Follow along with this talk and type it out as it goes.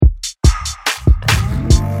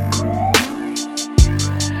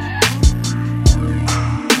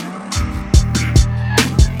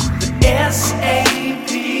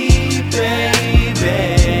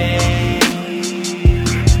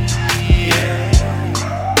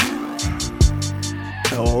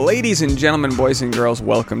Ladies and gentlemen, boys and girls,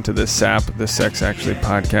 welcome to the SAP, the Sex Actually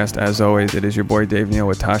podcast. As always, it is your boy Dave Neal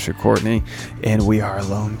with Tasha Courtney, and we are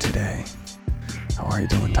alone today. How are you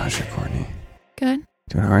doing, Tasha Courtney? Good.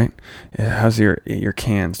 Doing all right? How's your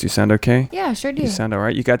cans? Do you sound okay? Yeah, sure do. You sound all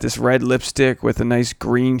right? You got this red lipstick with a nice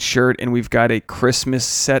green shirt, and we've got a Christmas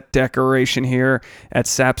set decoration here at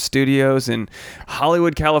SAP Studios in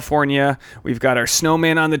Hollywood, California. We've got our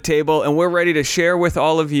snowman on the table, and we're ready to share with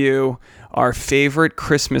all of you our favorite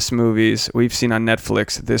Christmas movies we've seen on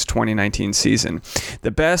Netflix this 2019 season.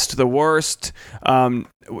 The best, the worst,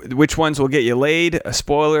 which ones will get you laid. A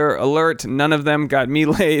spoiler alert, none of them got me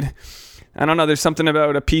laid. I don't know, there's something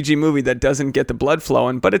about a PG movie that doesn't get the blood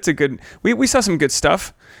flowing, but it's a good... We saw some good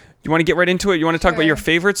stuff. You want to get right into it? You want to talk about your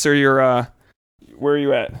favorites or your... where are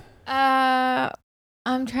you at?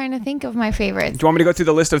 I'm trying to think of my favorites. Do you want me to go through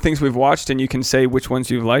the list of things we've watched and you can say which ones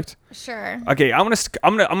you've liked? Sure. Okay, I'm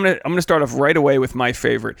gonna start off right away with my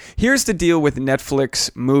favorite. Here's the deal with Netflix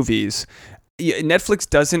movies. Netflix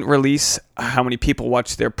doesn't release how many people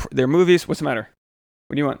watch their movies. What's the matter?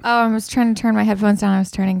 What do you want? Oh, I was trying to turn my headphones down. I was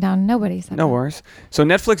turning down. Nobody said No worries. So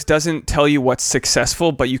Netflix doesn't tell you what's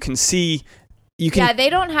successful, but you can see... Yeah, they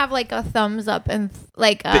don't have like a thumbs up and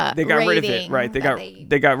like a they got rid of it, right? They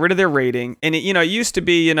got rid of their rating, and it used to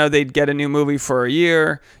be they'd get a new movie for a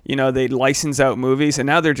year, they'd license out movies, and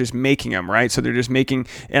now they're just making them, right? So they're just making,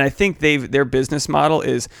 and I think their business model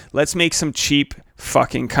is let's make some cheap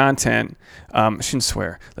fucking content. I shouldn't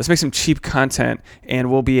swear. Let's make some cheap content, and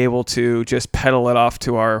we'll be able to just peddle it off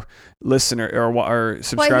to our listener or our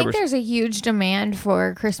subscribers. Well, I think there's a huge demand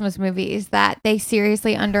for Christmas movies that they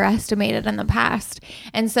seriously underestimated in the past.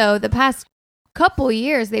 And so the past couple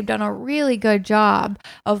years, they've done a really good job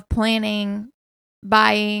of planning,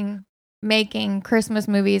 buying, making Christmas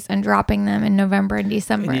movies and dropping them in November and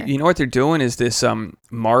December. And you know what they're doing is this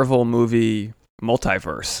Marvel movie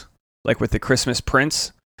multiverse, like with the Christmas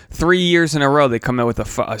Prince. 3 years in a row, they come out with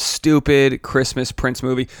a stupid Christmas Prince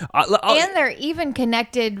movie. And they're even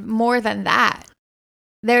connected more than that.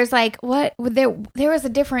 There's like, what? There was a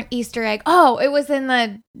different Easter egg. Oh, it was in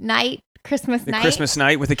the Christmas night. Christmas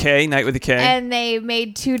night with a K, night with a K. And they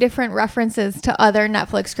made two different references to other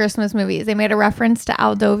Netflix Christmas movies. They made a reference to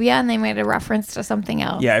Aldovia and they made a reference to something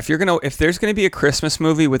else. Yeah, if there's gonna be a Christmas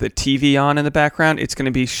movie with a TV on in the background, it's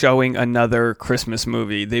gonna be showing another Christmas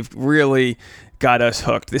movie. They've really got us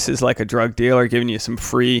hooked. This is like a drug dealer giving you some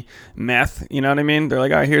free meth. You know what I mean? They're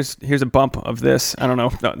like, here's a bump of this. I don't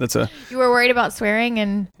know. No, that's a. You were worried about swearing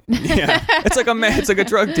and. Yeah, it's like a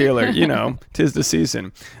drug dealer. 'Tis the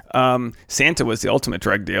season. Santa was the ultimate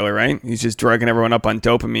drug dealer, right? He's just drugging everyone up on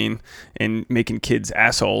dopamine and making kids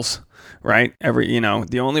assholes. Right?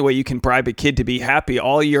 The only way you can bribe a kid to be happy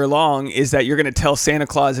all year long is that you're going to tell Santa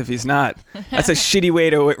Claus if he's not. That's a shitty way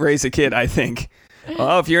to raise a kid, I think.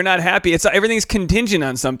 Oh, if you're not happy, everything's contingent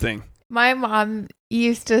on something. My mom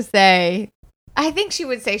used to say, I think she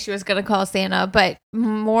would say she was going to call Santa, but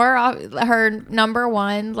her number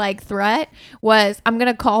one threat was, I'm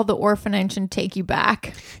going to call the orphanage and take you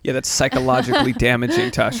back. Yeah, that's psychologically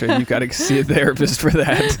damaging, Tasha. You got to see a therapist for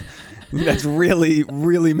that. That's really,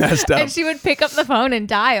 really messed up. And she would pick up the phone and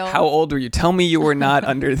dial. How old were you? Tell me you were not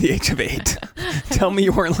under the age of 8. Tell me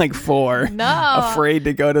you weren't 4. No. Afraid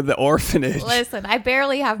to go to the orphanage. Listen, I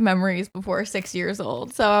barely have memories before 6 years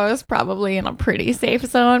old, so I was probably in a pretty safe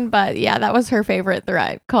zone. But yeah, that was her favorite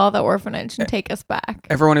threat. Call the orphanage and take us back.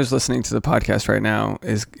 Everyone who's listening to the podcast right now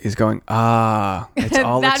is going, it's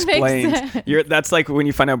all explained. That's like when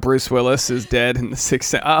you find out Bruce Willis is dead in The Sixth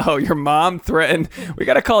Sense. Oh, your mom threatened. We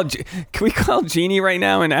got to call... Can we call Jeannie right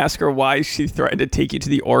now and ask her why she threatened to take you to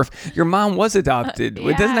the Your mom was adopted.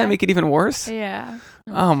 Yeah. Doesn't that make it even worse? Yeah.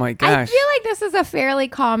 Oh my gosh. I feel like this is a fairly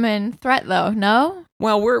common threat, though. No.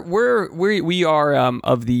 Well, we are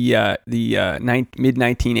of the mid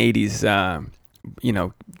 1980s.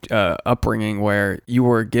 Upbringing where you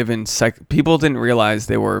were given people didn't realize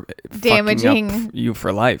they were damaging fucking up you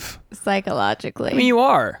for life psychologically. I mean, you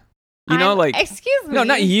are. Excuse me. No,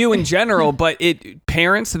 not you in general, but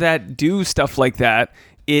parents that do stuff like that,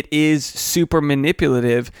 it is super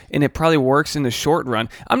manipulative, and it probably works in the short run.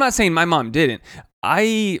 I'm not saying my mom didn't.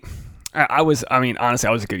 Honestly, I was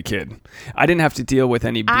a good kid. I didn't have to deal with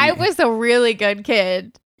any. I was a really good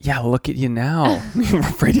kid. Yeah, look at you now. You're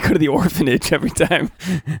afraid to go to the orphanage every time.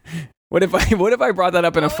 What if I brought that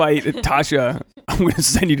up in a fight? Tasha, I'm going to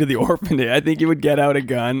send you to the orphanage. I think you would get out a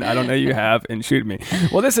gun. I don't know you have and shoot me.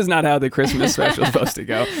 Well, this is not how the Christmas special is supposed to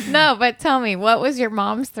go. No, but tell me, what was your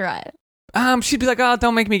mom's threat? She'd be like, "Oh,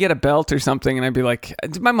 don't make me get a belt or something," and I'd be like,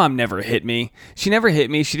 "My mom never hit me. She never hit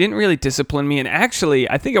me. She didn't really discipline me." And actually,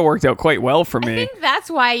 I think it worked out quite well for me. I think that's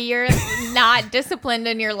why you're not disciplined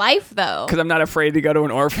in your life, though. Because I'm not afraid to go to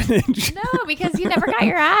an orphanage. No, because you never got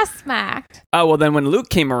your ass smacked. Oh, well, then when Luke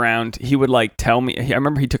came around, he would like tell me. I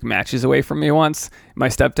remember he took matches away from me once, my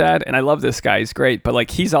stepdad, and I love this guy. He's great, but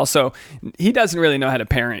like he doesn't really know how to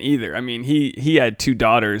parent either. I mean, he had 2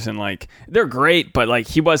 daughters, and like they're great, but like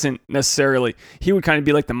he wasn't necessarily. He would kind of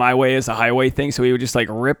be like the my way is the highway thing, so he would just like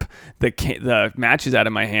rip the matches out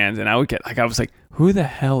of my hands, and I would get like, I was like, who the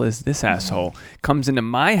hell is this asshole? Comes into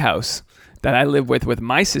my house that I live with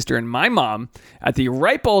my sister and my mom at the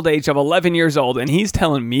ripe old age of 11 years old, and he's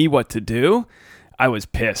telling me what to do. I was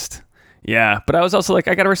pissed. Yeah, but I was also like,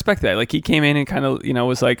 I gotta respect that. Like he came in and kind of,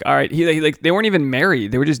 was like, all right. He like they weren't even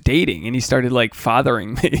married; they were just dating, and he started like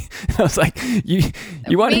fathering me. I was like, you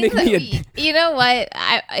want to make me You know what?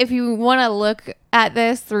 If you want to look at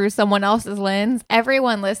this through someone else's lens,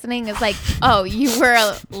 everyone listening is like, oh, you were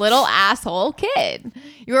a little asshole kid.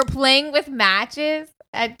 You were playing with matches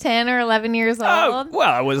at 10 or 11 years old. Well,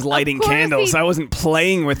 I was lighting candles. I wasn't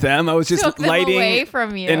playing with them. I was just lighting away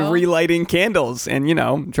from you and relighting candles and,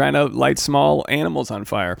 trying to light small animals on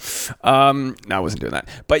fire. No, I wasn't doing that.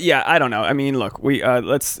 But yeah, I don't know. I mean, look, how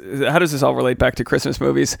does this all relate back to Christmas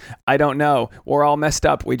movies? I don't know. We're all messed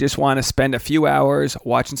up. We just want to spend a few hours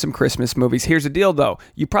watching some Christmas movies. Here's the deal, though.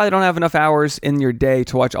 You probably don't have enough hours in your day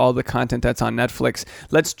to watch all the content that's on Netflix.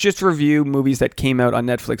 Let's just review movies that came out on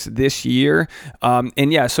Netflix this year.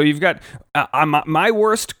 And yeah, so you've got my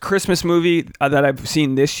worst Christmas movie that I've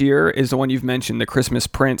seen this year is the one you've mentioned, The Christmas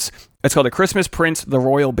Prince. It's called The Christmas Prince, The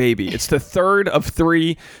Royal Baby. It's the third of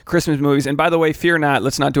 3 Christmas movies. And by the way, fear not,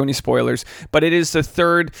 let's not do any spoilers, but it is the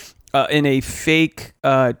third in a fake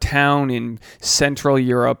town in Central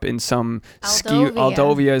Europe in some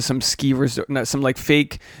Aldovia, some ski resort, some like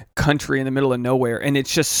fake country in the middle of nowhere. And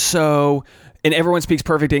it's just so... And everyone speaks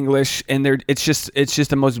perfect English, and it's just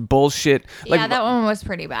the most bullshit. Like, yeah, that one was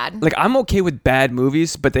pretty bad. Like, I'm okay with bad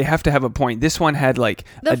movies, but they have to have a point. This one had like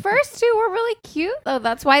the first 2 were really cute, though.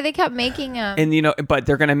 That's why they kept making them. And but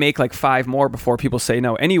they're gonna make like 5 more before people say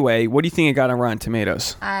no. Anyway, what do you think it got on Rotten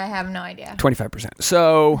Tomatoes? I have no idea. 25%.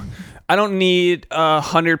 So I don't need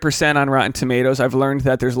 100% on Rotten Tomatoes. I've learned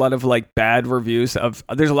that there's a lot of like bad reviews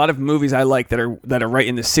there's a lot of movies I like that are right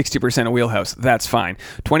in the 60% of wheelhouse. That's fine.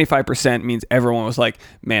 25% means everyone was like,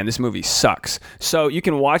 man, this movie sucks. So you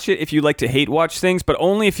can watch it if you like to hate watch things, but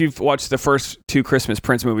only if you've watched the first 2 Christmas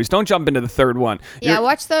Prince movies. Don't jump into the third one. Yeah,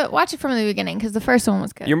 watch it from the beginning because the first one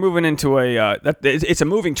was good. You're moving into it's a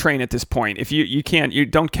moving train at this point. If you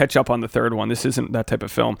don't catch up on the third one. This isn't that type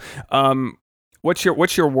of film. What's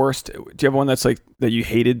your worst? Do you have one that's like that you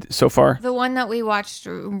hated so far? The one that we watched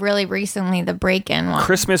really recently, the Break-In one.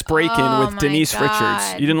 Christmas Break-In with Denise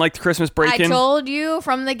Richards. You didn't like the Christmas Break-In? I told you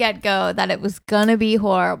from the get-go that it was gonna be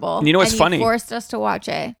horrible. And you know what's funny? You forced us to watch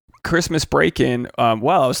it. Christmas Break-In, I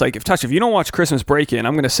was like, if you don't watch Christmas Break-In,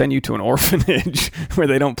 I'm going to send you to an orphanage where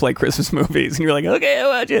they don't play Christmas movies. And you're like, okay, I'll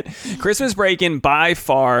watch it. Christmas Break-In by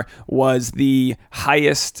far was the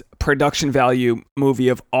highest production value movie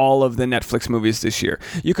of all of the Netflix movies this year.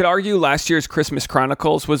 You could argue last year's Christmas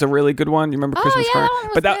Chronicles was a really good one. You remember Christmas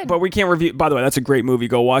Chronicles? But we can't review. By the way, that's a great movie.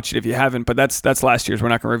 Go watch it if you haven't. But that's last year's. We're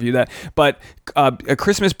not going to review that. But a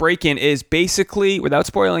Christmas Break-In is basically, without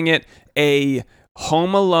spoiling it, a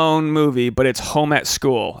Home Alone movie, but it's home at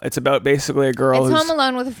school. It's about basically a girl Home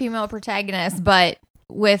Alone with a female protagonist, but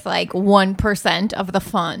with like 1% of the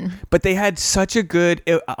fun. But they had such a good,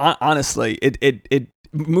 honestly,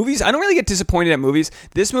 movies, I don't really get disappointed at movies.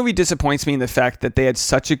 This movie disappoints me in the fact that they had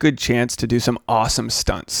such a good chance to do some awesome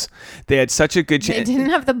stunts. They had such a good chance. They didn't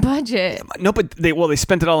have the budget. No, but they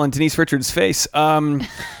spent it all on Denise Richards' face.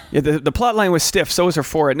 Yeah, the plot line was stiff. So was her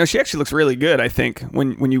forehead. No, she actually looks really good, I think,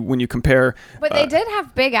 when you compare. But they did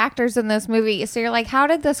have big actors in this movie. So you're like, how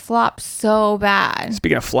did this flop so bad?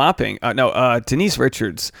 Speaking of flopping, Denise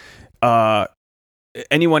Richards,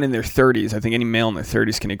 anyone in their 30s, I think any male in their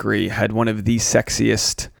 30s can agree, had one of the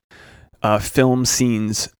sexiest film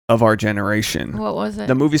scenes of our generation. What was it?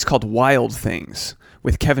 The movie's called Wild Things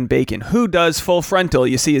with Kevin Bacon. Who does full frontal?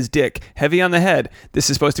 You see his dick. Heavy on the head. This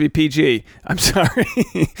is supposed to be PG. I'm sorry.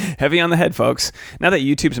 Heavy on the head, folks. Now that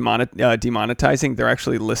YouTube's demonetizing, they're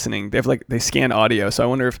actually listening. They scan audio. So I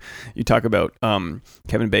wonder if you talk about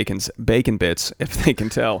Kevin Bacon's bacon bits, if they can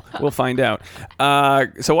tell. We'll find out.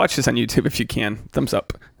 So watch this on YouTube if you can. Thumbs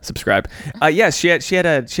up. Subscribe. Yes, she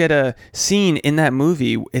had a scene in that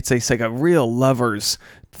movie. It's like a real lovers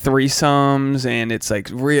threesomes, and it's like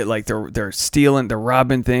real, like they're stealing, they're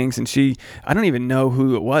robbing things, and I don't even know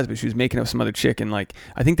who it was, but she was making up some other chick, and like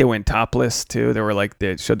I think they went topless too. They were like,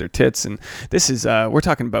 they showed their tits, and this is we're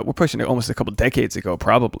pushing it almost a couple decades ago,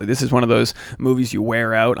 probably. This is one of those movies you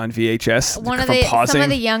wear out on VHS. Some of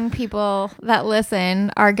the young people that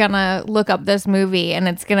listen are gonna look up this movie, and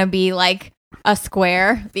it's gonna be like a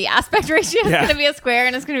square. The aspect ratio is going to be a square,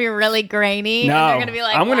 and it's going to be really grainy. No, and they're going to be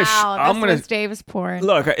like, this was Dave's porn.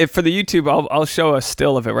 Look, if for the YouTube, I'll show a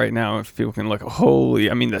still of it right now if people can look.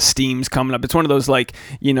 I mean, the steam's coming up. It's one of those like,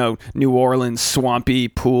 New Orleans swampy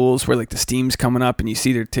pools where like the steam's coming up and you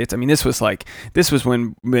see their tits. I mean, this was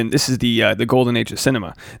when this is the golden age of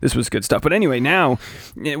cinema. This was good stuff. But anyway, now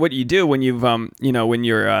what you do when you've when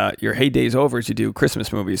your heyday's over is you do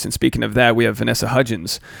Christmas movies. And speaking of that, we have Vanessa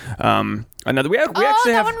Hudgens. That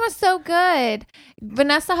one was so good.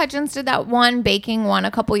 Vanessa Hudgens did that one baking one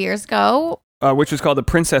a couple years ago, which was called The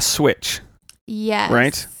Princess Switch. Yes.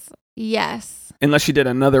 Right? Yes. Unless she did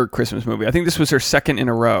another Christmas movie. I think this was her second in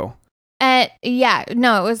a row. It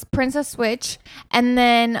was Princess Switch, and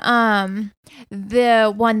then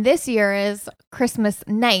the one this year is Christmas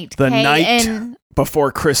Night. The Night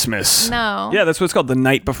Before Christmas. No. Yeah, that's what it's called. The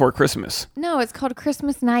Night Before Christmas. No, it's called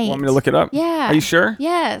Christmas Night. Want me to look it up? Yeah. Are you sure?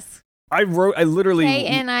 Yes. I literally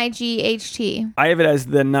Knight. I have it as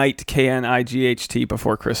The Night Knight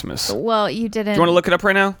Before Christmas. Well, you didn't. Do you want to look it up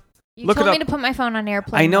right now? You told me to put my phone on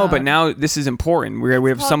airplane I know, mode. but now this is important. We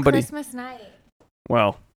have somebody. Christmas Night.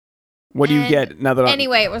 Well, what do you get now that?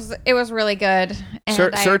 Anyway, it was really good. And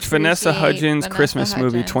search Vanessa Hudgens Christmas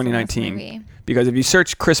movie 2019 because if you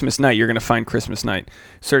search Christmas Night, you're going to find Christmas Night.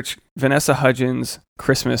 Search Vanessa Hudgens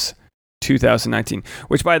Christmas 2019,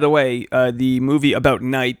 which by the way, the movie about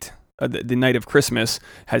night. The Night of Christmas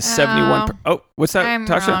has 71. What's that, I'm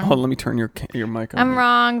Tasha? wrong. Hold on, let me turn your mic on. I'm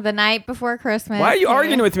wrong. The Night Before Christmas. Why are you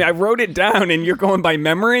arguing with me? I wrote it down, and you're going by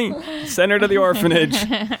memory. Send her to the orphanage.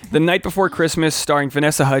 The Night Before Christmas, starring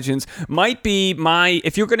Vanessa Hudgens, might be my.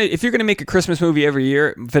 If you're gonna make a Christmas movie every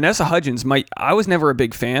year, Vanessa Hudgens might. I was never a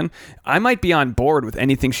big fan. I might be on board with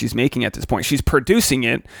anything she's making at this point. She's producing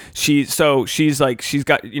it. She's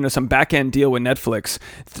got some back end deal with Netflix.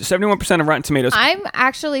 71% of Rotten Tomatoes. I'm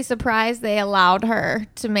actually surprised they allowed her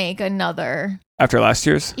to make another after last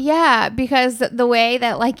year's. Yeah, because the way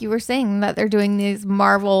that, like you were saying, that they're doing these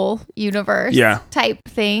Marvel universe type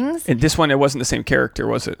things. And this one, it wasn't the same character,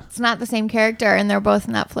 was it? It's not the same character, and they're both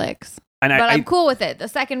Netflix. But I'm cool with it. The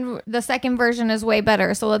second version is way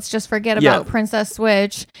better. So let's just forget about Princess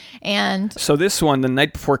Switch. And so this one, The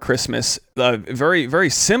Night Before Christmas, very,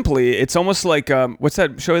 very simply, it's almost like what's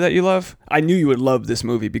that show that you love? I knew you would love this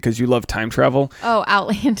movie because you love time travel. Oh,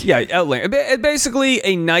 Outland. Yeah, Outland. Basically,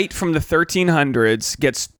 a knight from the 1300s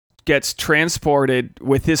gets transported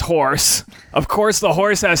with his horse. Of course, the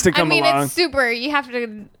horse has to come along. It's super. You have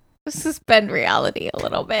to suspend reality a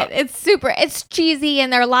little bit. It's cheesy,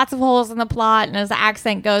 and there are lots of holes in the plot, and his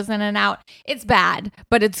accent goes in and out. It's bad,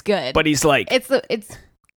 but it's good. But he's like, it's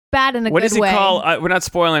bad in a good way. What does he call? We're not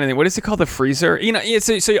spoiling anything. What does he call the freezer?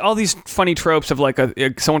 So all these funny tropes of like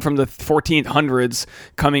someone from the 1400s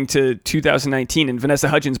coming to 2019, and Vanessa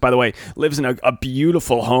Hudgens, by the way, lives in a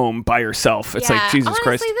beautiful home by herself. It's like Jesus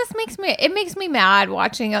Christ. Honestly, this makes me mad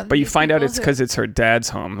watching. But you find out it's because it's her dad's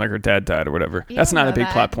home, like her dad died or whatever. That's not a big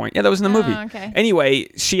plot point. Yeah, that was in the movie. Okay. Anyway,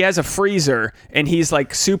 she has a freezer, and he's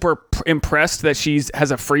like super impressed that she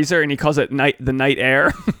has a freezer, and he calls it the night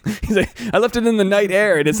air. He's like, I left it in the night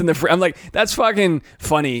air, and it's in the I'm like, that's fucking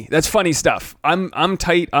funny. That's funny stuff. I'm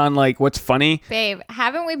tight on like what's funny. Babe,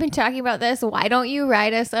 haven't we been talking about this? Why don't you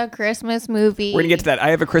write us a Christmas movie? We're gonna get to that. I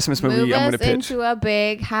have a Christmas movie Move I'm gonna us pitch. Into a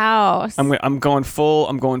big house. I'm going full.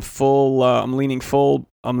 I'm leaning full.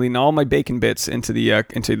 I'm leaning all my bacon bits into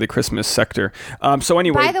the Christmas sector. So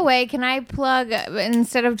anyway. By the way, can I plug,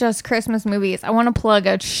 instead of just Christmas movies, I want to plug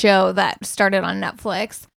a show that started on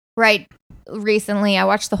Netflix right recently. I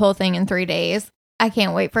watched the whole thing in 3 days. I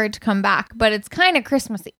can't wait for it to come back, but it's kind of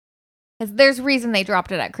Christmassy. There's a reason they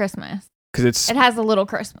dropped it at Christmas. Because it has a little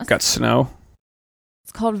Christmas. Got snow.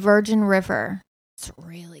 It's called Virgin River. It's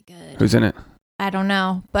really good. Who's in it? I don't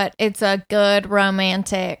know, but it's a good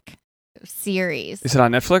romantic series. Is it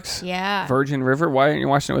on Netflix? Yeah. Virgin River? Why aren't you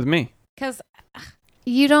watching it with me? Because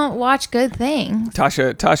you don't watch good things.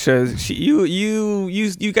 Tasha,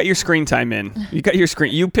 you got your screen time in. You got your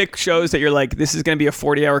screen. You pick shows that you're like, this is going to be a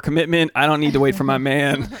 40-hour commitment. I don't need to wait for my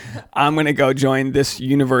man. I'm going to go join this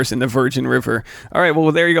universe in the Virgin River. All right,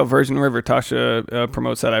 well, there you go, Virgin River. Tasha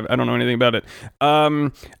promotes that. I don't know anything about it.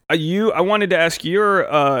 I wanted to ask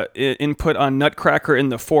your input on Nutcracker in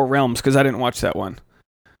the Four Realms because I didn't watch that one.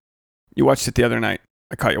 You watched it the other night.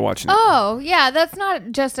 I caught you watching it. Oh, yeah, that's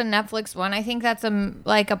not just a Netflix one. I think that's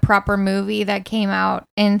a proper movie that came out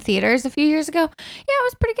in theaters a few years ago. Yeah, it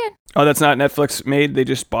was pretty good. Oh, that's not Netflix made. They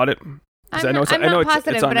just bought it. I'm not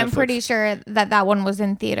positive, but I'm pretty sure that one was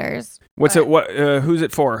in theaters. What's it? What? Who's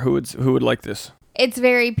it for? Who would like this? It's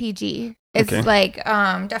very PG. It's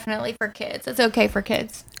definitely for kids. It's okay for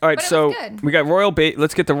kids. All right, so we got Royal Baby.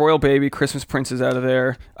 Let's get the Royal Baby Christmas Princess out of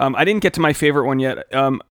there. I didn't get to my favorite one yet.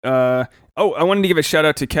 I wanted to give a shout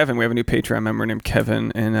out to Kevin. We have a new Patreon member named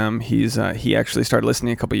Kevin, and he actually started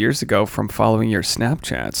listening a couple years ago from following your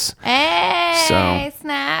Snapchats. Hey,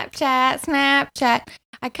 Snapchat.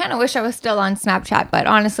 I kind of wish I was still on Snapchat, but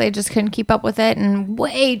honestly, I just couldn't keep up with it, and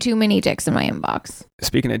way too many dicks in my inbox.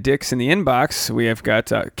 Speaking of dicks in the inbox, we have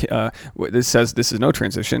got this says this is no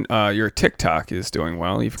transition. Your TikTok is doing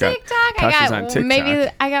well. You've got TikTok. Tasha's on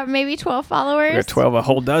TikTok. I got maybe 12 followers. We got 12, a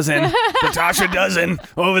whole dozen. The Tasha dozen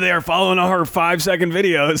over there following all her 5-second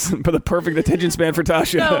videos for the perfect attention span for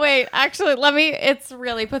Tasha. No, wait. Actually, it's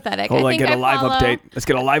really pathetic. Hold on, get a live update. Let's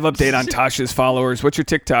get a live update on Tasha's followers. What's your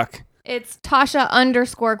TikTok? It's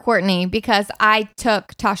Tasha_Courtney because I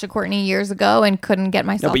took Tasha Courtney years ago and couldn't get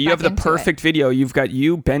myself. No, but you have the perfect video. You've got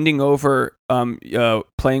you bending over,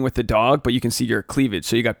 playing with the dog, but you can see your cleavage.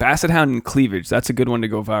 So you got Basset Hound and cleavage. That's a good one to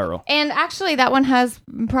go viral. And actually, that one has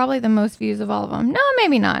probably the most views of all of them. No,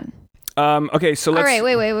 maybe not. Okay, so let's... All right,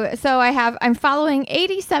 wait. So I'm following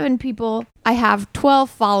 87 people. I have 12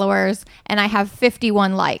 followers, and I have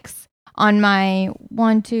 51 likes on my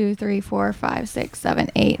 1, 2, 3, 4, 5, 6, 7,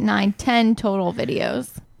 8, 9, 10 total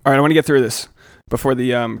videos. All right, I want to get through this before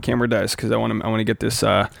the camera dies because I want to get this.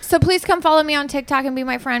 So please come follow me on TikTok and be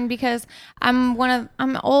my friend because I'm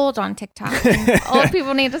old on TikTok. Old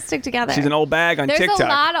people need to stick together. She's an old bag on TikTok. There's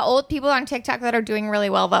a lot of old people on TikTok that are doing really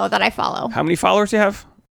well though that I follow. How many followers do you have?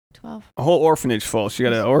 12. A whole orphanage full. She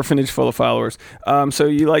got an orphanage full of followers. So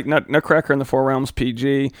you like Nutcracker in the Four Realms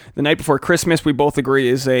PG. The Night Before Christmas, we both agree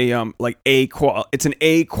is it's an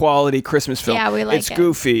A quality Christmas film. Yeah, we like it. It's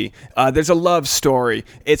goofy. There's a love story.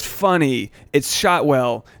 It's funny. It's shot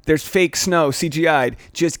well. There's fake snow, CGI'd.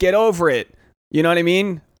 Just get over it. You know what I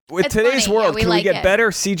mean? With it's today's funny. world, we can like we get it. better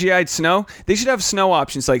CGI'd snow? They should have snow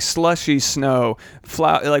options like slushy snow,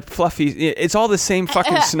 like fluffy. It's all the same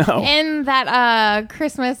fucking snow. In that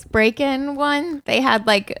Christmas break-in one, they had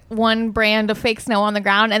like one brand of fake snow on the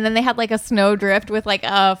ground, and then they had like a snow drift with like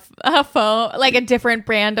a foam, like a different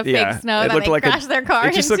brand of fake snow that they crashed their car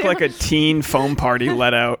into. It just looked like a teen foam party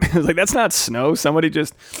let out. It was like, that's not snow. Somebody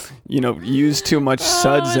just, used too much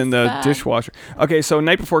suds in the dishwasher. Okay, so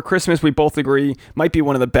Night Before Christmas, we both agree, might be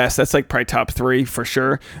one of the best. That's like probably top 3 for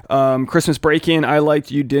sure. Christmas Break-In, I liked,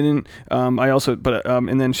 you didn't.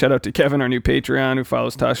 And then shout out to Kevin, our new Patreon, who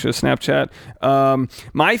follows Tasha's Snapchat.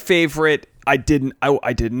 My favorite, I did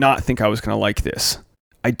not think I was going to like this.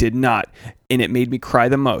 I did not. And it made me cry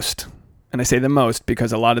the most. And I say the most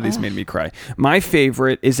because a lot of these made me cry. My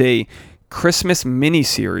favorite is a Christmas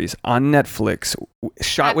miniseries on Netflix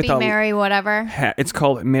shot Happy with a Merry whatever. It's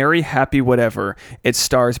called Merry Happy Whatever. It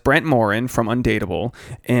stars Brent Morin from Undateable,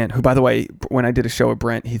 and who, by the way, when I did a show with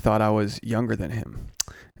Brent, he thought I was younger than him.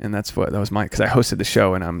 And that was because I hosted the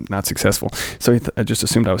show and I'm not successful. So I just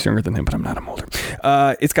assumed I was younger than him, but I'm not. I'm older.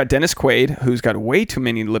 It's got Dennis Quaid, who's got way too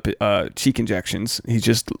many cheek injections. He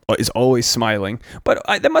just is always smiling. But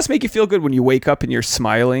that must make you feel good when you wake up and you're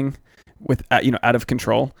smiling with out of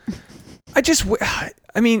control.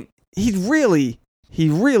 He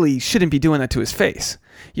really shouldn't be doing that to his face.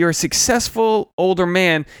 You're a successful older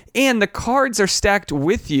man, and the cards are stacked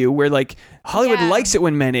with you where, like, Hollywood likes it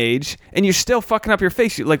when men age, and you're still fucking up your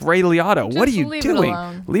face. You're like Ray Liotta. What are you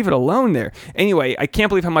doing? Leave it alone there. Anyway, I can't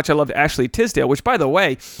believe how much I loved Ashley Tisdale, which, by the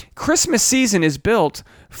way, Christmas season is built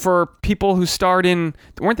for people who starred in,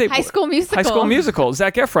 weren't they? High School Musical. High School Musical.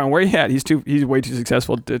 Zac Efron, where he at? He's way too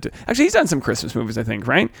successful. Actually, he's done some Christmas movies, I think,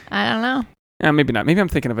 right? I don't know. Maybe not. Maybe I'm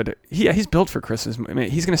thinking of it. He's built for Christmas. I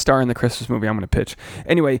mean, he's going to star in the Christmas movie I'm going to pitch.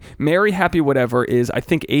 Anyway, Merry Happy Whatever is, I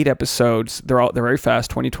think, 8 episodes. They're very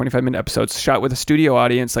fast, 20, 25-minute episodes, shot with a studio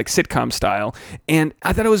audience, like sitcom style. And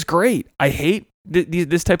I thought it was great. I hate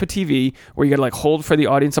this type of TV where you gotta like hold for the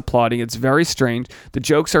audience applauding. It's very strange. The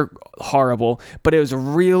jokes are horrible, but it was a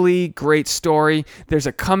really great story. There's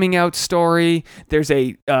a coming out story. There's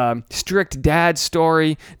a strict dad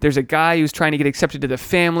story. There's a guy who's trying to get accepted to the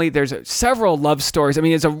family. There's several love stories. I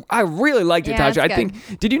mean, I really liked it, Tasha. I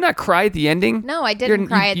think. Did you not cry at the ending? No, I didn't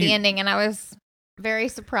cry at the ending, and I was very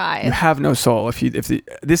surprised. You have no soul.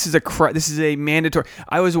 This is a mandatory.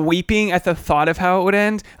 I was weeping at the thought of how it would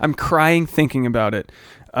end. I'm crying thinking about it.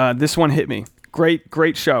 This one hit me.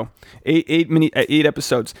 Great show. 8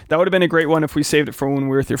 episodes. That would have been a great one if we saved it for when we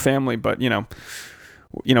were with your family. But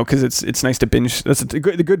because it's nice to binge. That's the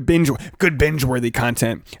good binge worthy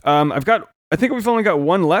content. I think we've only got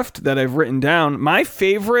one left that I've written down. My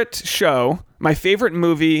favorite show, my favorite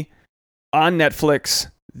movie on Netflix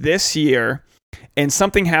this year, and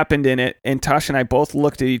something happened in it, and Tosh and I both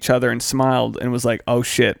looked at each other and smiled and was like, oh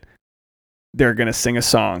shit, they're going to sing a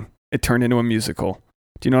song. It turned into a musical.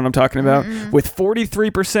 Do you know what I'm talking about? With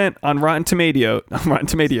 43% on Rotten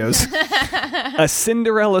Tomatoes, A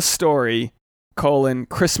Cinderella Story,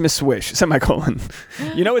 Christmas Wish, semicolon.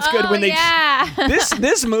 You know it's good when they... Yeah.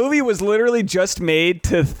 This movie was literally just made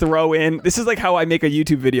to throw in... This is like how I make a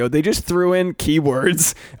YouTube video. They just threw in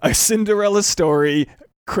keywords, A Cinderella Story,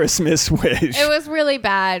 Christmas Wish. It was really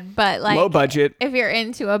bad, but like low budget. If you're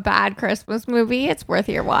into a bad Christmas movie, it's worth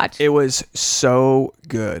your watch. It was so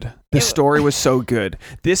good. The story was so good.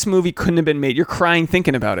 This movie couldn't have been made. You're crying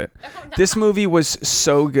thinking about it. This movie was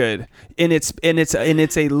so good, and it's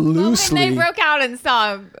a loosely. When they broke out in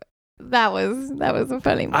song, that was a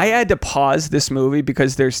funny movie. I had to pause this movie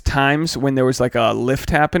because there's times when there was like a lift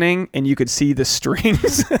happening, and you could see the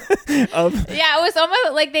strings of. Yeah, it was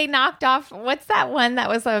almost like they knocked off. What's that one that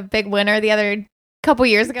was a big winner the other couple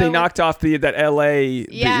years ago? They knocked off that LA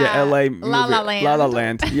LA movie, La La Land. La La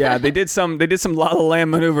Land. Yeah, they did some La La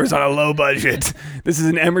Land maneuvers on a low budget. This is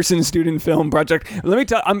an Emerson student film project. Let me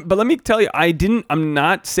tell you, I'm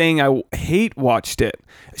not saying I hate watched it.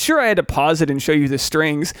 Sure, I had to pause it and show you the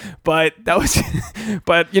strings, but that was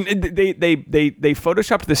but you know, they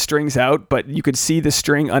photoshopped the strings out, but you could see the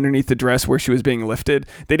string underneath the dress where she was being lifted.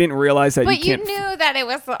 They didn't realize that you knew that it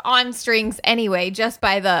was on strings anyway, just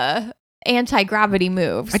by the anti-gravity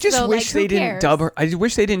moves. I just wish they didn't dub her. I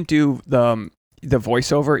wish they didn't do the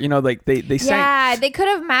voiceover. You know, like they sang. Yeah, they could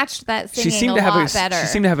have matched that singing a lot better. She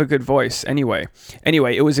seemed to have a good voice. Anyway,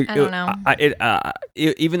 it was. I don't know.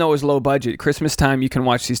 Even though it was low budget, Christmas time, you can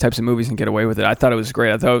watch these types of movies and get away with it. I thought it was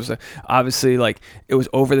great. I thought it was obviously like it was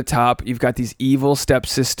over the top. You've got these evil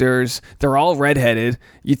stepsisters. They're all redheaded.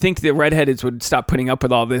 You'd think the redheadeds would stop putting up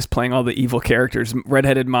with all this, playing all the evil characters.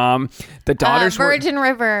 Redheaded mom. The daughters Virgin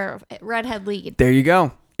River redhead lead. There you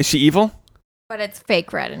go. Is she evil? But it's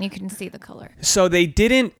fake red, and you can see the color. So they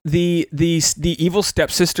didn't the evil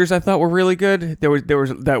stepsisters. I thought were really good. There was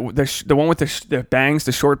the one with the bangs,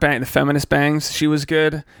 the short bang, the feminist bangs. She was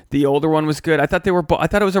good. The older one was good. I thought I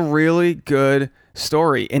thought it was a really good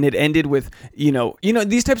story, and it ended with you know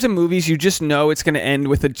these types of movies. You just know it's going to end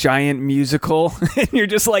with a giant musical, and you're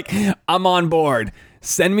just like, I'm on board.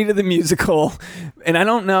 Send me to the musical. And I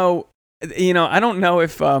don't know. I don't know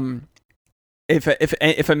if a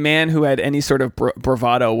man who had any sort of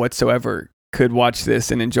bravado whatsoever could watch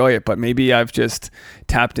this and enjoy it, but maybe I've just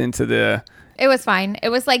tapped into the. It was fine. It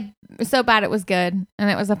was like so bad it was good, and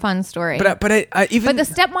it was a fun story. But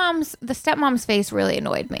the stepmom's face really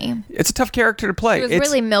annoyed me. It's a tough character to play. She was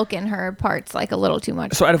really milking her parts like a little too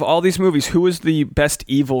much. So out of all these movies, who was the best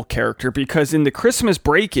evil character? Because in the Christmas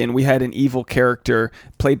Break-In, we had an evil character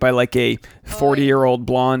played by like a 40-year-old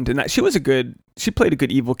blonde, and she played a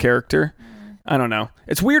good evil character. I don't know.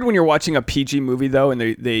 It's weird when you're watching a PG movie, though, and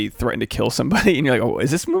they threaten to kill somebody, and you're like, oh,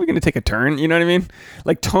 is this movie going to take a turn? You know what I mean?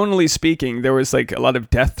 Like, tonally speaking, there was like a lot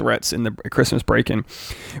of death threats in the Christmas Break-In.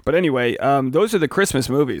 But anyway, those are the Christmas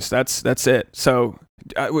movies. That's it. So,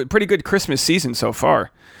 pretty good Christmas season so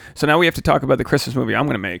far. So now we have to talk about the Christmas movie I'm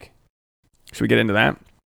going to make. Should we get into that?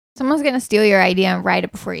 Someone's going to steal your idea and write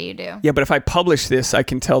it before you do. Yeah, but if I publish this, I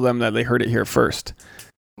can tell them that they heard it here first.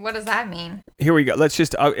 What does that mean? Here we go. Let's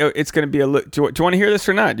just. It's going to be a. Do you want to hear this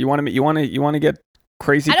or not? Do you want to get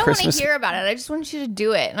crazy? I don't Christmas? want to hear about it. I just want you to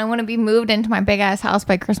do it, and I want to be moved into my big ass house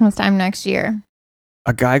by Christmas time next year.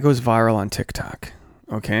 A guy goes viral on TikTok.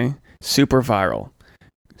 Okay, super viral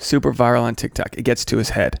on TikTok. It gets to his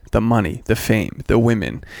head. The money, the fame, the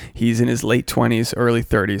women. He's in his late 20s, early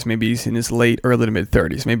 30s. Maybe he's in his late, early to mid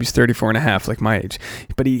 30s. Maybe he's 34 and a half, like my age.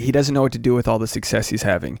 But he doesn't know what to do with all the success he's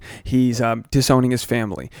having. He's disowning his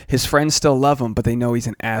family. His friends still love him, but they know he's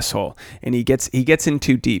an asshole. And he gets in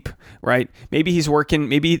too deep, right? Maybe he's working.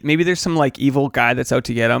 Maybe there's some like evil guy that's out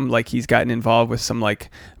to get him. Like he's gotten involved with some like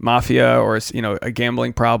mafia or a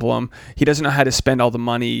gambling problem. He doesn't know how to spend all the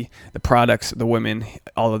money, the products, the women,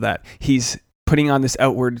 all of that. He's putting on this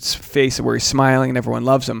outward face where he's smiling and everyone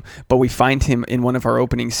loves him, but we find him in one of our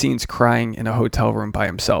opening scenes crying in a hotel room by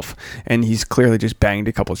himself, and he's clearly just banged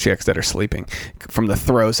a couple chicks that are sleeping from the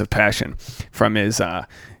throes of passion from his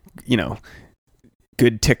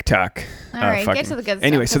good TikTok. All right, get to the good stuff.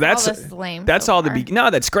 Anyway, so all this is lame that's so all far. no,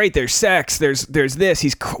 that's great. There's sex. There's this.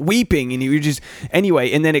 He's weeping, and you just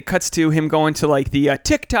anyway. And then it cuts to him going to like the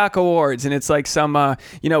TikTok awards, and it's like some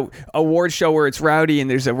award show where it's rowdy, and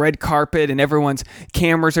there's a red carpet, and everyone's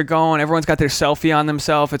cameras are going. Everyone's got their selfie on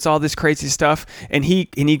themselves. It's all this crazy stuff, and he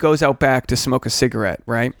goes out back to smoke a cigarette.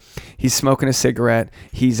 Right? He's smoking a cigarette.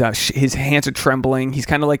 He's his hands are trembling. He's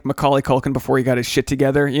kind of like Macaulay Culkin before he got his shit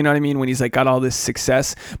together. You know what I mean? When he's like got all this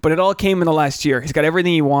success, but it all came in the last year. He's got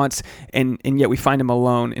everything he wants, and yet we find him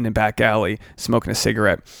alone in a back alley smoking a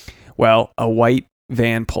cigarette. Well, a white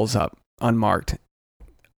van pulls up, unmarked.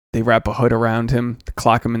 They wrap a hood around him,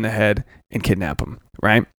 clock him in the head, and kidnap him.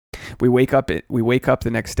 Right? We wake up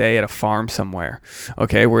the next day at a farm somewhere.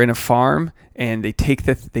 Okay, we're in a farm, and they take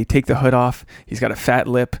the hood off. He's got a fat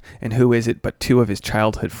lip, and who is it but two of his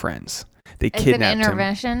childhood friends? They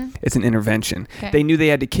kidnapped him. It's an intervention. Okay. They knew they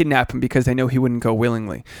had to kidnap him because they know he wouldn't go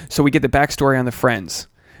willingly. So we get the backstory on the friends.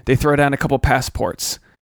 They throw down a couple passports.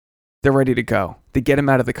 They're ready to go. They get him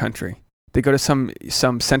out of the country. They go to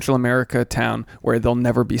some Central America town where they'll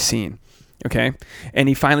never be seen. Okay? And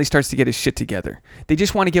he finally starts to get his shit together. They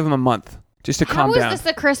just want to give him a month just to calm down. How is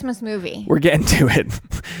this a Christmas movie? We're getting to it.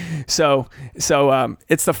 So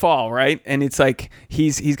it's the fall, right? And it's like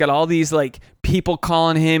he's got all these like people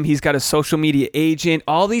calling him. He's got a social media agent.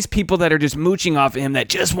 All these people that are just mooching off of him that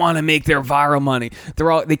just want to make their viral money.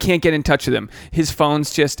 They can't get in touch with him. His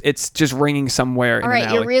phone's just ringing somewhere. All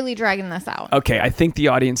right, you're really dragging this out. Okay, I think the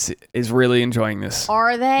audience is really enjoying this.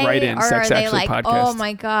 Are they? Right in or Sex are they Actually like, podcast. oh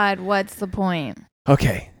my God, what's the point?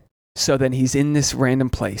 Okay. So then he's in this random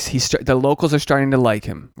place. The locals are starting to like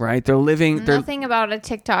him, right? They're living. Nothing about a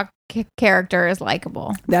TikTok character is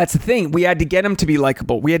likable. That's the thing. We had to get him to be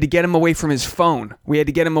likable. We had to get him away from his phone. We had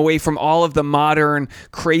to get him away from all of the modern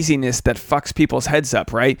craziness that fucks people's heads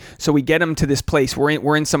up, right? So we get him to this place.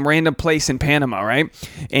 We're in some random place in Panama, right?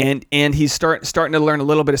 And he's starting to learn a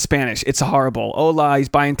little bit of Spanish. It's horrible. Hola, he's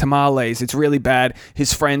buying tamales. It's really bad.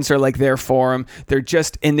 His friends are like there for him. They're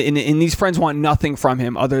just and these friends want nothing from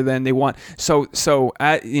him other than they want.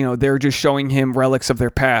 They're just showing him relics of their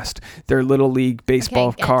past, their little league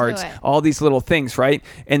baseball cards. All these little things, right?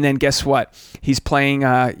 And then guess what? He's playing,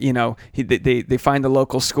 they find the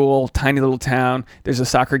local school, tiny little town. There's a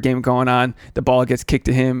soccer game going on. The ball gets kicked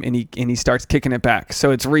to him, and he starts kicking it back.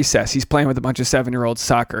 So it's recess. He's playing with a bunch of 7-year-olds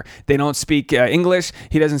soccer. They don't speak English.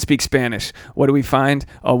 He doesn't speak Spanish. What do we find?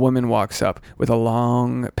 A woman walks up with a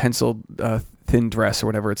long pencil thin dress or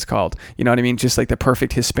whatever it's called. You know what I mean? Just like the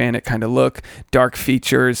perfect Hispanic kind of look, dark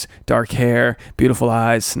features, dark hair, beautiful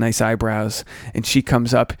eyes, nice eyebrows. And she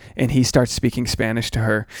comes up and he starts speaking Spanish to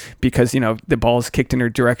her because, the ball's kicked in her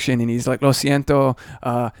direction and he's like, lo siento,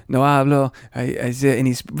 no hablo. And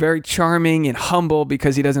he's very charming and humble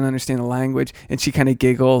because he doesn't understand the language. And she kind of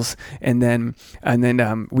giggles. And then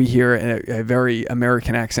we hear a very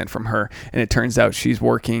American accent from her. And it turns out she's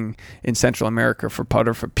working in Central America for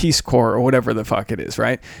Peace Corps or whatever the fuck it is,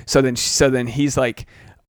 right? So then he's like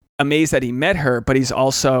amazed that he met her, but he's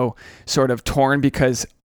also sort of torn because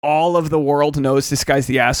all of the world knows this guy's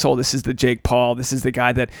the asshole. This is the Jake Paul. This is the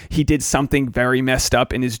guy that he did something very messed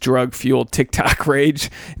up in his drug-fueled TikTok rage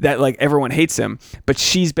that like everyone hates him. But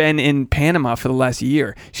she's been in Panama for the last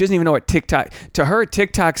year. She doesn't even know what TikTok... To her,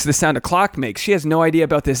 TikTok's the sound a clock makes. She has no idea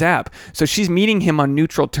about this app. So she's meeting him on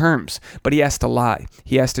neutral terms, but he has to lie.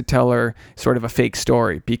 He has to tell her sort of a fake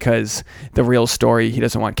story because the real story, he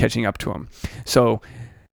doesn't want catching up to him. So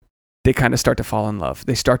they kind of start to fall in love.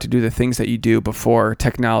 They start to do the things that you do before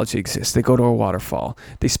technology exists. They go to a waterfall.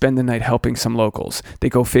 They spend the night helping some locals. They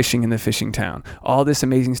go fishing in the fishing town. All this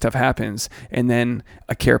amazing stuff happens, and then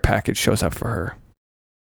a care package shows up for her.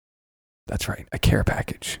 That's right, a care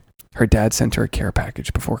package. Her dad sent her a care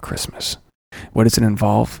package before Christmas. What does it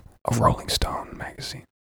involve? A Rolling Stone magazine.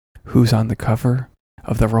 Who's on the cover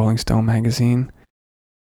of the Rolling Stone magazine?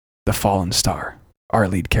 The fallen star, our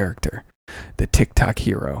lead character, the TikTok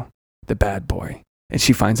hero, the bad boy, and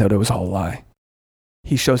she finds out it was all a lie.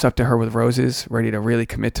 He shows up to her with roses, ready to really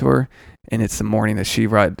commit to her, and it's the morning that she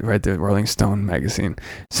read the Rolling Stone magazine.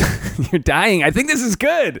 So, you're dying. I think this is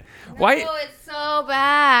good. Why? No, it's so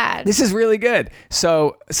bad. This is really good.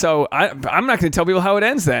 So I'm not going to tell people how it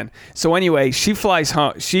ends then. So anyway, she flies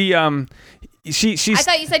home. She's I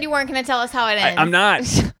thought you said you weren't going to tell us how it ends.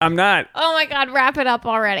 I'm not. Oh my God, wrap it up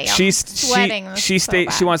already. I'm sweating. She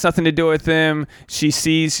wants nothing to do with him. She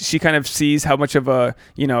kind of sees how much of a,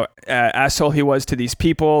 asshole he was to these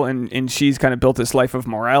people. And she's kind of built this life of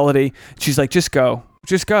morality. She's like, just go.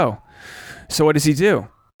 So what does he do?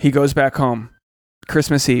 He goes back home.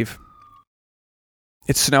 Christmas Eve.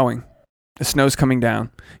 It's snowing. The snow's coming down.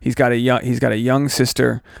 He's got a young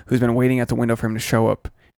sister who's been waiting at the window for him to show up.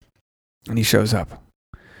 And he shows up.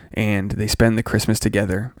 And they spend the Christmas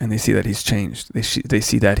together, and they see that he's changed. They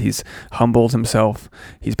see that he's humbled himself.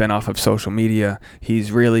 He's been off of social media.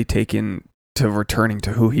 He's really taken to returning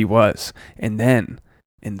to who he was. And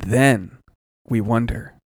then we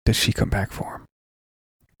wonder, does she come back for him?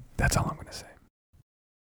 That's all I'm going to say.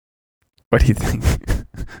 What do you think?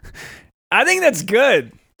 I think that's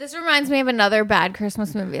good. This reminds me of another bad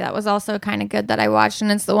Christmas movie that was also kind of good that I watched,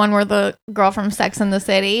 and it's the one where the girl from Sex and the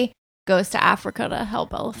City goes to Africa to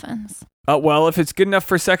help elephants. Well, if it's good enough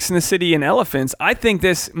for Sex and the City and elephants, I think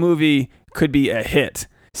this movie could be a hit.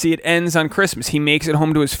 See, it ends on Christmas. He makes it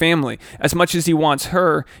home to his family. As much as he wants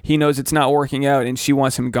her, he knows it's not working out, and she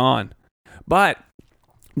wants him gone. But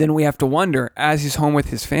then we have to wonder, as he's home with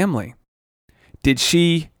his family, did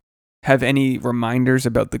she have any reminders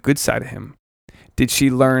about the good side of him? Did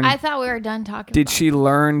she learn? I thought we were done talking. Did she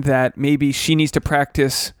learn that maybe she needs to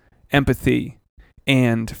practice empathy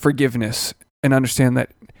and forgiveness and understand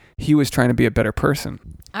that he was trying to be a better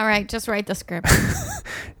person? All right, just write the script.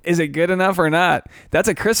 Is it good enough or not? That's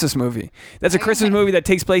a Christmas movie. That's a Christmas movie that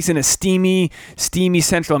takes place in a steamy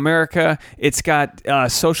Central America. It's got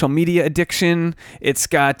social media addiction. It's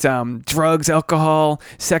got drugs, alcohol,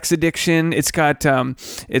 sex addiction. It's got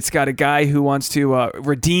a guy who wants to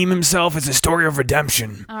redeem himself. It's a story of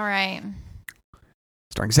redemption. All right.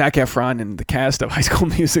 Starring Zac Efron and the cast of High School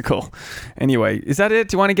Musical. Anyway, is that it?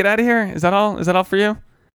 Do you want to get out of here? Is that all? Is that all for you?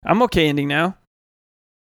 I'm okay ending now.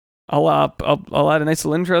 I'll add a nice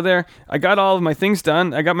little intro there. I got all of my things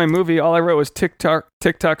done. I got my movie. All I wrote was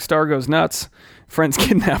TikTok star goes nuts. Friends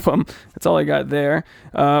kidnap him. That's all I got there.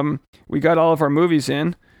 We got all of our movies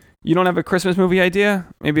in. You don't have a Christmas movie idea?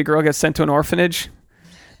 Maybe a girl gets sent to an orphanage?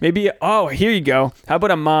 Maybe, here you go. How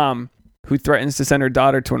about a mom who threatens to send her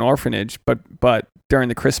daughter to an orphanage, but during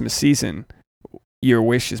the Christmas season, your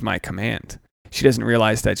wish is my command. She doesn't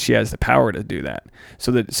realize that she has the power to do that. So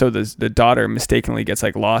the daughter mistakenly gets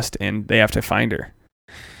lost, and they have to find her.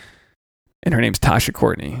 And her name's Tasha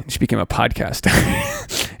Courtney. She became a podcaster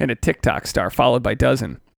and a TikTok star, followed by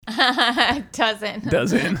Dozen. Dozen.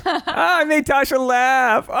 I made Tasha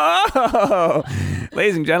laugh. Oh,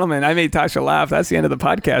 ladies and gentlemen, I made Tasha laugh. That's the end of the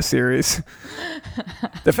podcast series.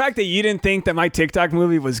 The fact that you didn't think that my TikTok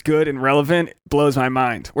movie was good and relevant blows my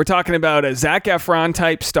mind. We're talking about a Zac Efron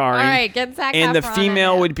type starring. All right, get Zac Efron. And the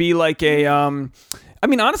female would be like a,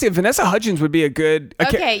 honestly, Vanessa Hudgens would be a good.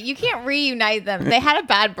 Okay, you can't reunite them. They had a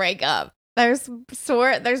bad breakup. There's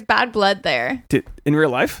bad blood there. In real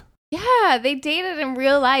life? Yeah, they dated in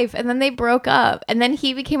real life, and then they broke up, and then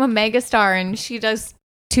he became a megastar, and she does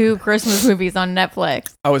 2 Christmas movies on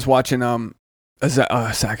Netflix. I was watching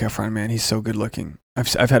Zac Efron, man, he's so good looking.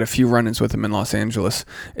 I've had a few run-ins with him in Los Angeles.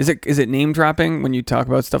 Is it name dropping when you talk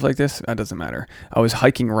about stuff like this? That doesn't matter. I was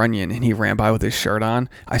hiking Runyon, and he ran by with his shirt on.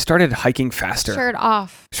 I started hiking faster. Shirt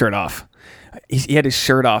off. He had his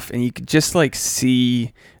shirt off, and you could just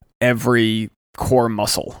see every core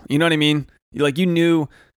muscle. You know what I mean? You knew.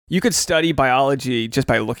 You could study biology just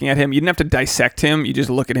by looking at him. You didn't have to dissect him. You just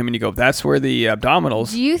look at him and you go, that's where the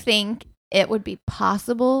abdominals. Do you think it would be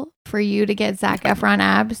possible for you to get Zac Efron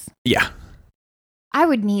abs? Yeah. I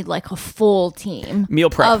would need a full team meal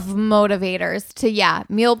prep of motivators to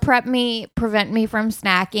meal prep me, prevent me from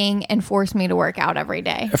snacking, and force me to work out every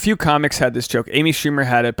day. A few comics had this joke. Amy Schumer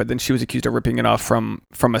had it, but then she was accused of ripping it off from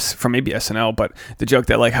maybe SNL. But the joke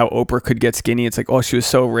that how Oprah could get skinny, it's she was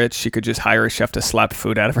so rich she could just hire a chef to slap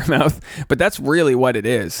food out of her mouth. But that's really what it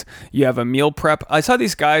is. You have a meal prep. I saw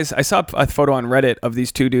these guys. I saw a photo on Reddit of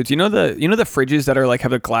these 2 dudes. You know the fridges that are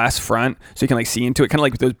have a glass front so you can see into it, kind of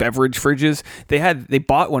like those beverage fridges. They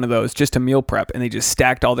bought one of those just to meal prep, and they just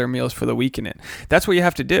stacked all their meals for the week in it. That's what you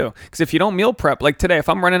have to do. Because if you don't meal prep, like today, if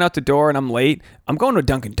I'm running out the door and I'm late, I'm going to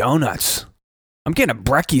Dunkin' Donuts. I'm getting a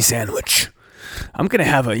brekkie sandwich. I'm going to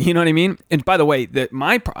have you know what I mean? And by the way,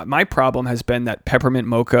 my problem has been that peppermint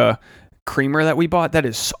mocha creamer that we bought, that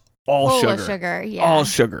is all full sugar. Of sugar, yeah. All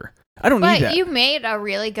sugar. I don't need that. But you made a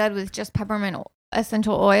really good with just peppermint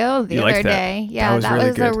essential oil the other that? day. Yeah, that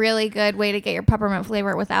was a really good way to get your peppermint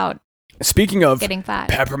flavor without Speaking of getting fat.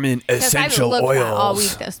 Peppermint essential oils. Fat all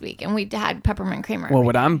week this week, and we had peppermint creamer. Well,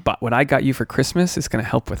 what I got you for Christmas is going to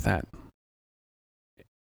help with that.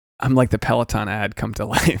 I'm like the Peloton ad come to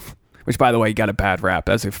life, which, by the way, got a bad rap.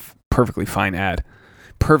 That's a perfectly fine ad.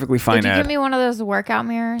 Perfectly fine ad. Did you give me one of those workout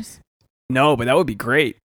mirrors? No, but that would be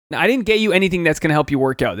great. I didn't get you anything that's going to help you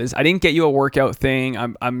work out. I didn't get you a workout thing.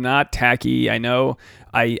 I'm not tacky. I know.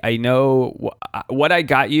 I know what I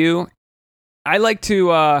got you. I like to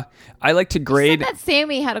grade. You said that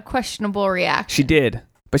Sammy had a questionable reaction. She did,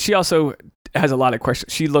 But she also has a lot of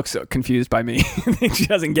questions. She looks confused by me. She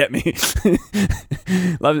doesn't get me.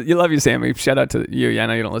 love you, Sammy. Shout out to you. Yeah, I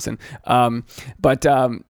know you don't listen. But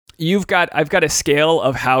I've got a scale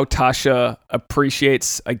of how Tasha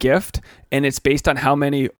appreciates a gift, and it's based on how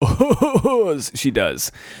many ohs she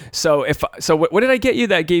does. So what did I get you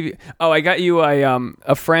that gave you? Oh, I got you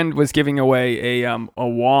a friend was giving away a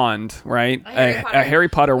wand, right? A Harry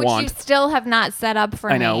Potter which wand. You still have not set up for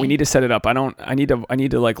me. I know we need to set it up. I need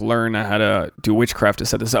to like learn how to do witchcraft to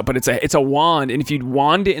set this up. But it's a wand, and if you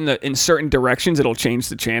wand it in certain directions, it'll change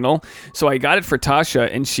the channel. So I got it for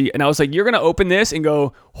Tasha, and I was like, you're gonna open this and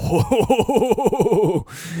go, oh,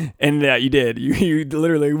 and you did. You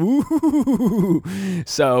literally woo.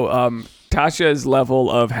 So Tasha's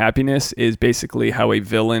level of happiness is basically how a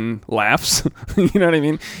villain laughs. You know what I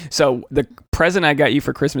mean? So the present I got you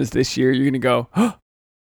for Christmas this year, you're gonna go, huh?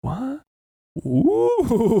 What?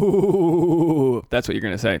 Ooh. That's what you're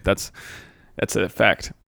gonna say. That's a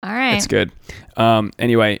fact. All right. That's good.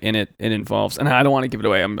 Anyway, and it involves, and I don't want to give it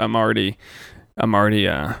away. I'm already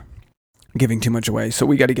giving too much away, so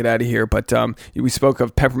we got to get out of here. But we spoke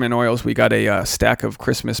of peppermint oils. We got a stack of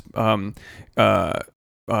Christmas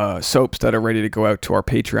soaps that are ready to go out to our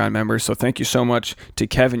Patreon members. So thank you so much to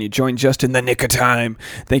Kevin. You joined just in the nick of time.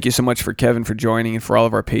 Thank you so much for Kevin for joining, and for all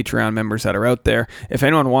of our Patreon members that are out there. If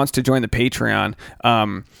anyone wants to join the Patreon,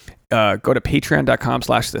 go to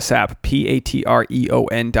patreon.com/thesap,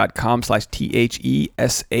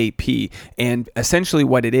 patreon.com/thesap. And essentially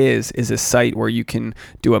what it is a site where you can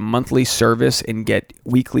do a monthly service and get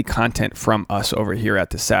weekly content from us over here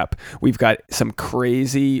at the SAP. We've got some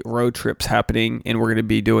crazy road trips happening, and we're going to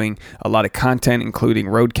be doing a lot of content, including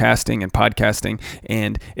roadcasting and podcasting.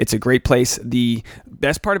 And it's a great place. The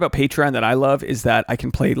best part about Patreon that I love is that I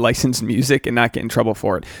can play licensed music and not get in trouble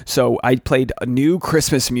for it. So I played a new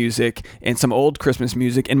Christmas music and some old Christmas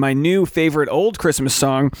music, and my new favorite old Christmas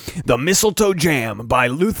song, The Mistletoe Jam by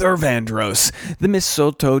Luther Vandross. The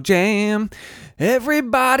Mistletoe Jam,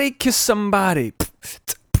 everybody kiss somebody.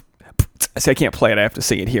 I can't play it, I have to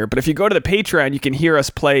sing it here. But if you go to the Patreon, you can hear us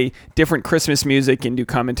play different Christmas music and do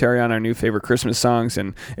commentary on our new favorite Christmas songs,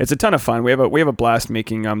 and it's a ton of fun. We have a blast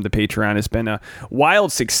making the Patreon. It's been a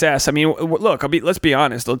wild success. I mean, look, let's be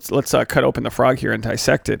honest. Let's cut open the frog here and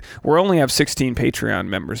dissect it. We only have 16 Patreon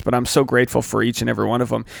members, but I'm so grateful for each and every one of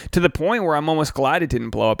them, to the point where I'm almost glad it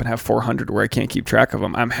didn't blow up and have 400 where I can't keep track of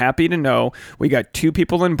them. I'm happy to know we got 2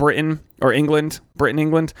 people in Britain. England.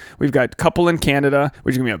 We've got a couple in Canada,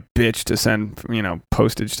 which is going to be a bitch to send,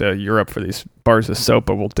 postage to Europe for these bars of soap,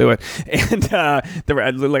 but we'll do it. And I got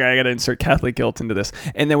to insert Catholic guilt into this.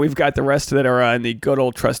 And then we've got the rest that are in the good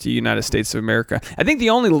old trusty United States of America. I think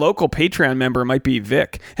the only local Patreon member might be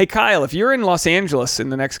Vic. Hey, Kyle, if you're in Los Angeles in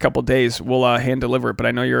the next couple days, we'll hand deliver it. But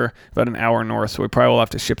I know you're about an hour north, so we probably will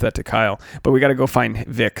have to ship that to Kyle. But we got to go find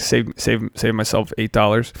Vic. Save myself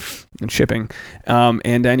 $8 in shipping.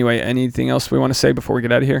 And anyway, anything else we want to say before we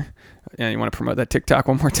get out of here? Yeah, you want to promote that TikTok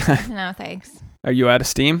one more time? No, thanks. Are you out of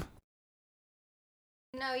steam?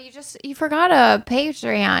 No, you forgot a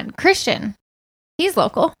Patreon. Christian. He's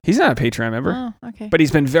local. He's not a Patreon member. Oh, okay. But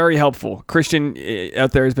he's been very helpful. Christian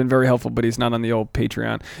out there has been very helpful, but he's not on the old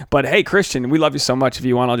Patreon. But hey, Christian, we love you so much. If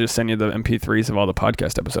you want, I'll just send you the MP3s of all the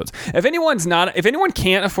podcast episodes. If anyone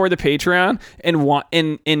can't afford the Patreon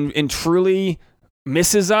and truly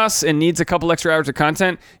misses us and needs a couple extra hours of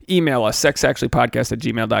content, email us,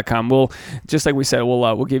 sexactuallypodcast@gmail.com. We'll, just like we said,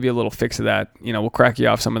 we'll give you a little fix of that. We'll crack you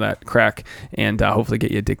off some of that crack and hopefully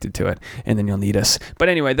get you addicted to it, and then you'll need us. But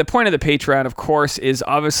anyway, the point of the Patreon, of course, is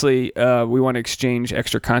obviously we want to exchange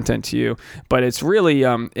extra content to you, but it's really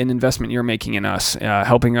an investment you're making in us,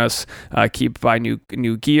 helping us buy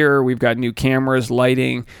new gear. We've got new cameras,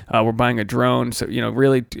 lighting. We're buying a drone, so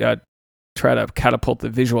really try to catapult the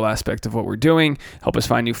visual aspect of what we're doing, help us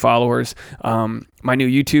find new followers. My new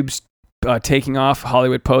YouTube's taking off,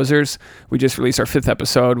 Hollywood Posers. We just released our 5th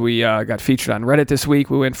episode. We got featured on Reddit this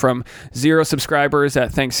week. We went from 0 subscribers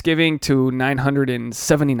at Thanksgiving to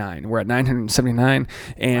 979. We're at 979,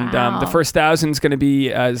 and wow. The first 1,000 is going to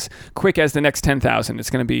be as quick as the next 10,000.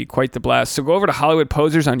 It's going to be quite the blast. So go over to Hollywood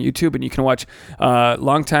Posers on YouTube, and you can watch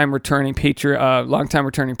longtime returning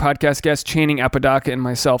podcast guest Channing Apodaca and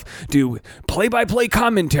myself do play-by-play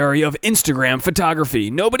commentary of Instagram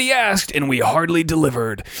photography. Nobody asked, and we hardly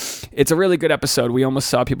delivered. It's a really good episode. We almost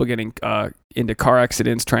saw people getting into car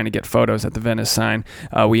accidents trying to get photos at the Venice sign.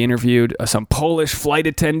 We interviewed some Polish flight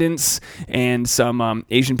attendants and some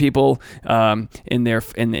Asian people in there,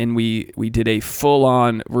 and we did a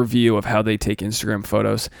full-on review of how they take Instagram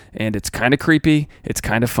photos. And it's kind of creepy, it's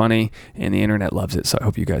kind of funny, and the internet loves it. So I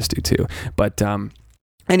hope you guys do too. But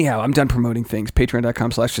Anyhow, I'm done promoting things.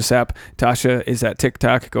 Patreon.com/thesap. Tasha is at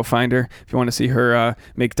TikTok. Go find her if you want to see her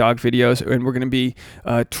make dog videos. And we're going to be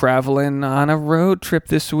traveling on a road trip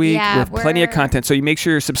this week with plenty of content. So you make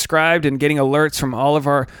sure you're subscribed and getting alerts from all of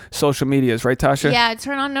our social medias. Right, Tasha? Yeah,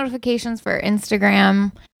 turn on notifications for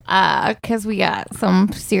Instagram. Because we got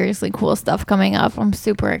some seriously cool stuff coming up. I'm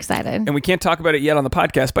super excited. And we can't talk about it yet on the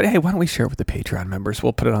podcast, but hey, why don't we share it with the Patreon members?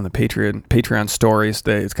 We'll put it on the Patreon stories.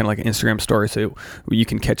 It's kind of like an Instagram story, so you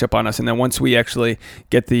can catch up on us. And then once we actually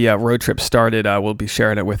get the road trip started, we'll be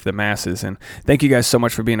sharing it with the masses. And thank you guys so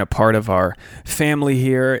much for being a part of our family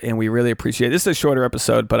here, and we really appreciate it. This is a shorter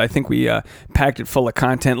episode, but I think we packed it full of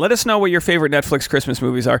content. Let us know what your favorite Netflix Christmas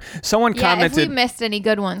movies are. Someone commented... if we missed any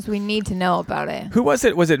good ones, we need to know about it. Who was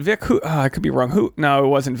it? Was it Vic? Who? I could be wrong. Who? No, it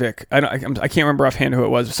wasn't Vic. I can't remember offhand who it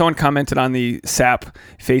was. Someone commented on the SAP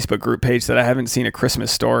Facebook group page that I haven't seen A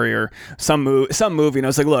Christmas Story or some movie. And I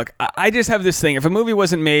was like, look, I just have this thing. If a movie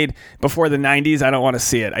wasn't made before the 90s, I don't want to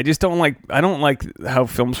see it. I just don't like. I don't like how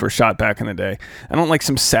films were shot back in the day. I don't like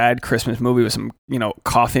some sad Christmas movie with some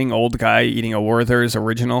coughing old guy eating a Werther's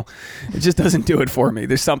original. It just doesn't do it for me.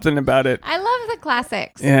 There's something about it. I love the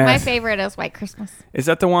classics. Yeah. My favorite is White Christmas. Is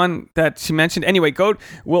that the one that she mentioned? Anyway,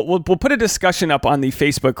 we'll put a discussion up on the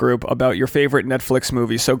Facebook group about your favorite Netflix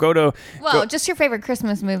movie. So just your favorite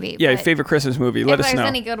Christmas movie. Yeah, favorite Christmas movie. Let us know. If there's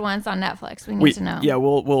any good ones on Netflix, we need to know. Yeah,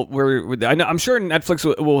 I'm sure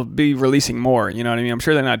Netflix will be releasing more. You know what I mean? I'm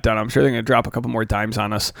sure they're not done. I'm sure they're going to drop a couple more dimes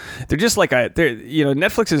on us. They're just like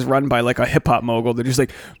Netflix is run by like a hip hop mogul. They're just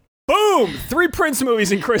like, boom! 3 Prince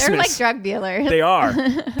movies in Christmas. They're like drug dealers. They are.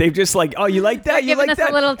 They've just like, oh, you like that? You like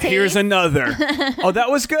that? A little taste. Here's another. Oh, that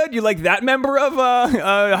was good? You like that member of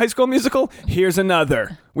High School Musical? Here's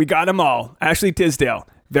another. We got them all. Ashley Tisdale.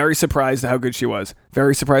 Very surprised at how good she was.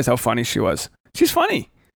 Very surprised how funny she was. She's funny.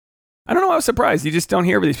 I don't know. I was surprised. You just don't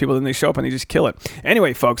hear these people, then they show up and they just kill it.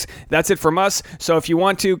 Anyway, folks, that's it from us. So if you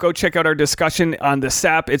want to, go check out our discussion on the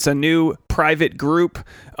SAP. It's a new private group,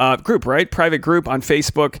 right? Private group on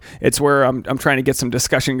Facebook. It's where I'm trying to get some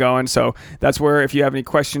discussion going. So that's where if you have any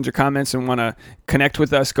questions or comments and want to connect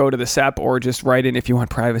with us, go to the SAP or just write in if you want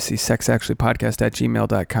privacy,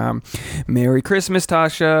 sexactuallypodcast@gmail.com. Merry Christmas,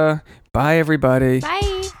 Tasha. Bye, everybody.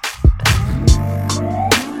 Bye.